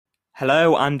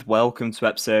Hello and welcome to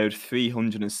episode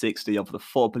 360 of the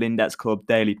Football Index Club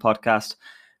Daily Podcast.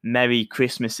 Merry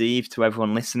Christmas Eve to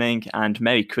everyone listening, and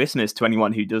Merry Christmas to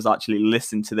anyone who does actually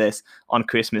listen to this on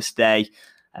Christmas Day.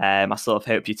 I sort of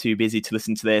hope you're too busy to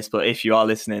listen to this, but if you are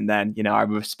listening, then I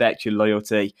respect your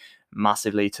loyalty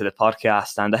massively to the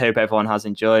podcast, and I hope everyone has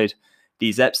enjoyed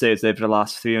these episodes over the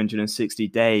last 360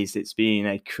 days. It's been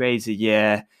a crazy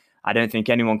year. I don't think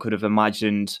anyone could have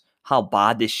imagined how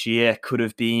bad this year could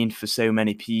have been for so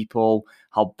many people,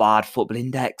 how bad Football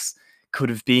Index could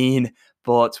have been.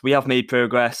 But we have made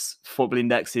progress. Football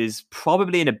Index is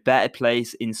probably in a better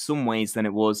place in some ways than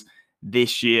it was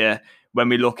this year. When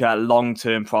we look at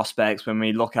long-term prospects, when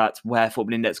we look at where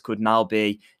Football Index could now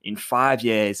be in 5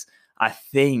 years, I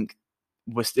think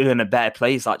we're still in a better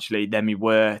place actually than we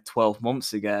were 12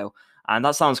 months ago. And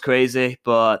that sounds crazy,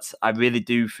 but I really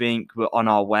do think we're on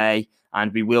our way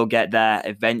and we will get there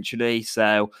eventually.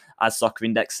 So as Soccer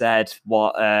Index said,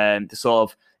 what the sort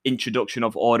of introduction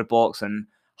of order books and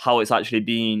how it's actually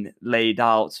been laid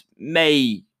out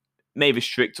may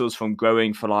restrict us from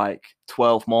growing for like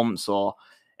 12 months, or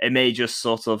it may just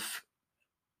sort of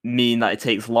mean that it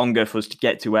takes longer for us to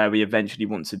get to where we eventually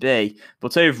want to be.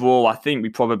 But overall, I think we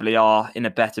probably are in a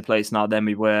better place now than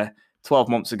we were 12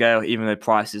 months ago, even though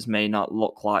prices may not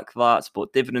look like that.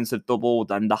 But dividends have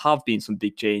doubled, and there have been some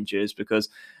big changes because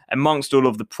amongst all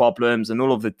of the problems and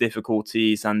all of the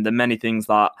difficulties and the many things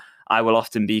that I will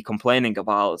often be complaining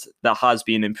about, there has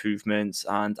been improvements,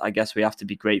 and I guess we have to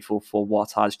be grateful for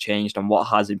what has changed and what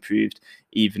has improved,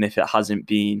 even if it hasn't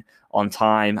been on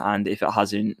time and if it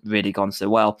hasn't really gone so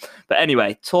well. But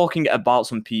anyway, talking about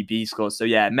some PB scores. So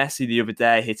yeah, Messi the other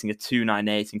day hitting a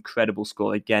 298, incredible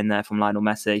score again there from Lionel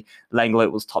Messi.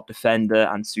 Lenglet was top defender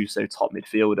and Suso top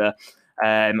midfielder.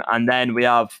 And then we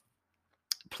have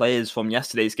players from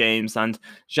yesterday's games, and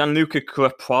Gianluca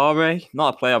Crapare,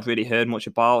 not a player I've really heard much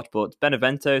about, but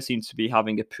Benevento seems to be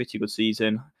having a pretty good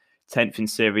season. 10th in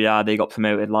Serie A, they got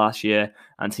promoted last year,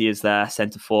 and he is their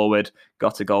centre forward,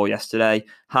 got a goal yesterday.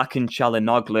 Hakan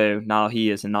Çalhanoğlu, now he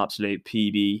is an absolute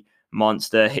PB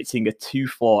monster, hitting a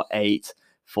 248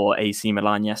 for AC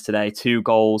Milan yesterday.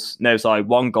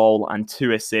 One goal and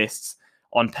 2 assists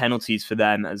on penalties for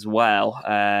them as well.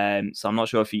 So I'm not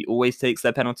sure if he always takes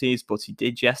their penalties, but he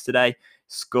did yesterday.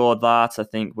 Scored that, I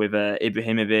think, with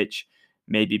Ibrahimovic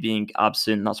maybe being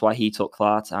absent. That's why he took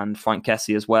that. And Frank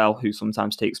Kessie as well, who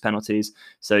sometimes takes penalties.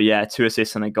 So yeah, 2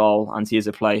 assists and a goal. And he is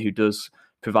a player who does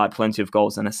provide plenty of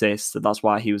goals and assists. So that's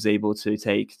why he was able to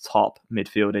take top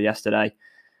midfielder yesterday.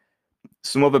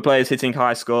 Some other players hitting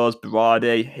high scores.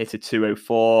 Berardi hit a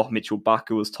 204. Mitchell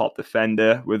Bakker was top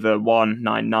defender with a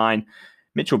 199.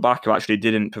 Mitchell Bakker actually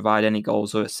didn't provide any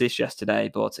goals or assists yesterday,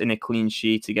 but in a clean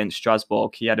sheet against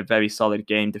Strasbourg, he had a very solid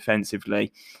game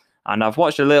defensively. And I've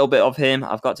watched a little bit of him.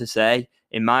 I've got to say,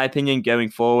 in my opinion,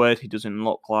 going forward, he doesn't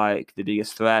look like the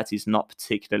biggest threat. He's not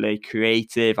particularly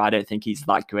creative. I don't think he's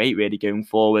that great really going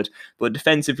forward. But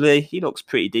defensively, he looks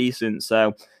pretty decent.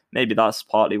 So maybe that's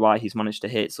partly why he's managed to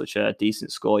hit such a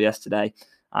decent score yesterday.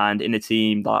 And in a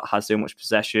team that has so much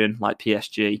possession, like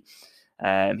PSG,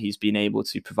 he's been able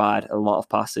to provide a lot of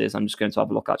passes. I'm just going to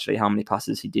have a look actually how many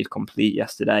passes he did complete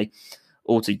yesterday.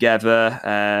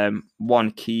 Altogether,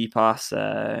 1 key pass.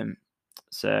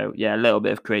 So yeah, a little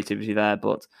bit of creativity there,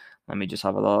 but let me just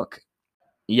have a look.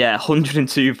 Yeah,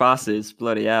 102 passes.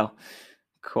 Bloody hell.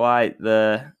 Quite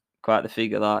the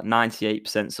figure that.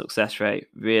 98% success rate,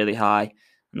 really high.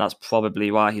 And that's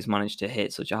probably why he's managed to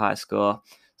hit such a high score.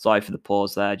 Sorry for the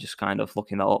pause there, just kind of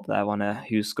looking that up there on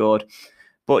who scored.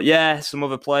 But yeah, some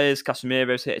other players.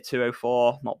 Casemiro's hit a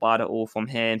 204, not bad at all from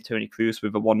him. Toni Kroos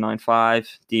with a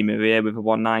 195. Di Maria with a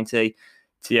 190.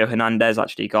 Theo Hernandez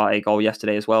actually got a goal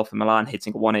yesterday as well for Milan,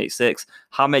 hitting a 186.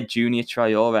 Hamed Junior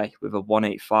Traore with a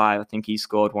 185. I think he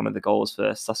scored one of the goals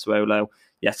for Sassuolo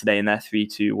yesterday in their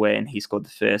 3-2 win. He scored the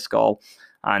first goal,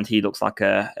 and he looks like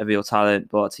a real talent,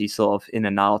 but he's sort of in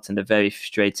and out and a very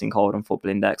frustrating hold on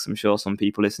Football Index. I'm sure some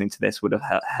people listening to this would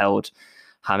have held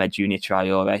Hamed Junior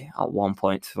Traore at one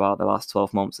point throughout the last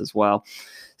 12 months as well.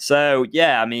 So,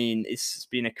 yeah, I mean, it's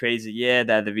been a crazy year.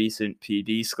 They're the recent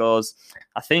PB scores.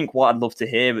 I think what I'd love to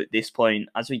hear at this point,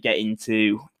 as we get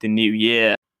into the new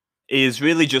year, is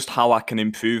really just how I can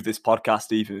improve this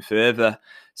podcast even further.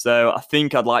 So I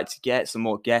think I'd like to get some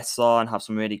more guests on, have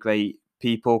some really great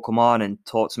people come on and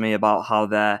talk to me about how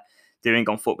they're doing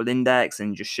on Football Index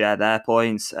and just share their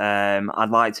points. I'd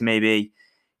like to maybe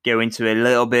go into a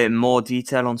little bit more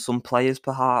detail on some players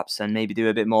perhaps, and maybe do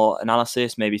a bit more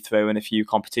analysis, maybe throw in a few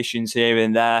competitions here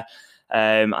and there,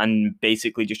 and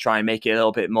basically just try and make it a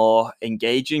little bit more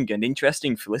engaging and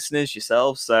interesting for listeners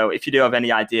yourselves. So if you do have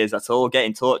any ideas at all, get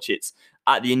in touch. It's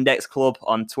at the Index Club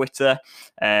on Twitter.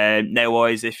 No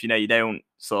worries if you don't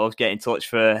sort of get in touch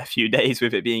for a few days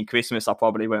with it being Christmas. I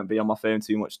probably won't be on my phone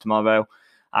too much tomorrow.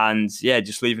 And yeah,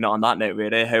 just leaving it on that note,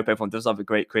 really. I hope everyone does have a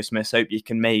great Christmas. Hope you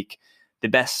can make the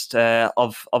best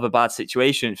of a bad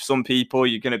situation. For some people,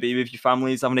 you're going to be with your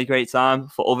families having a great time.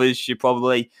 For others, you're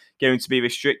probably going to be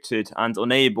restricted and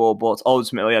unable. But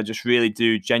ultimately, I just really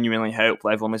do genuinely hope that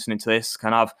everyone listening to this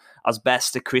can have as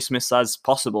best a Christmas as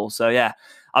possible. So yeah,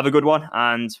 have a good one,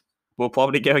 and we'll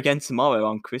probably go again tomorrow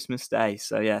on Christmas Day.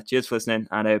 So yeah, cheers for listening,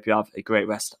 and I hope you have a great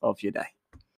rest of your day.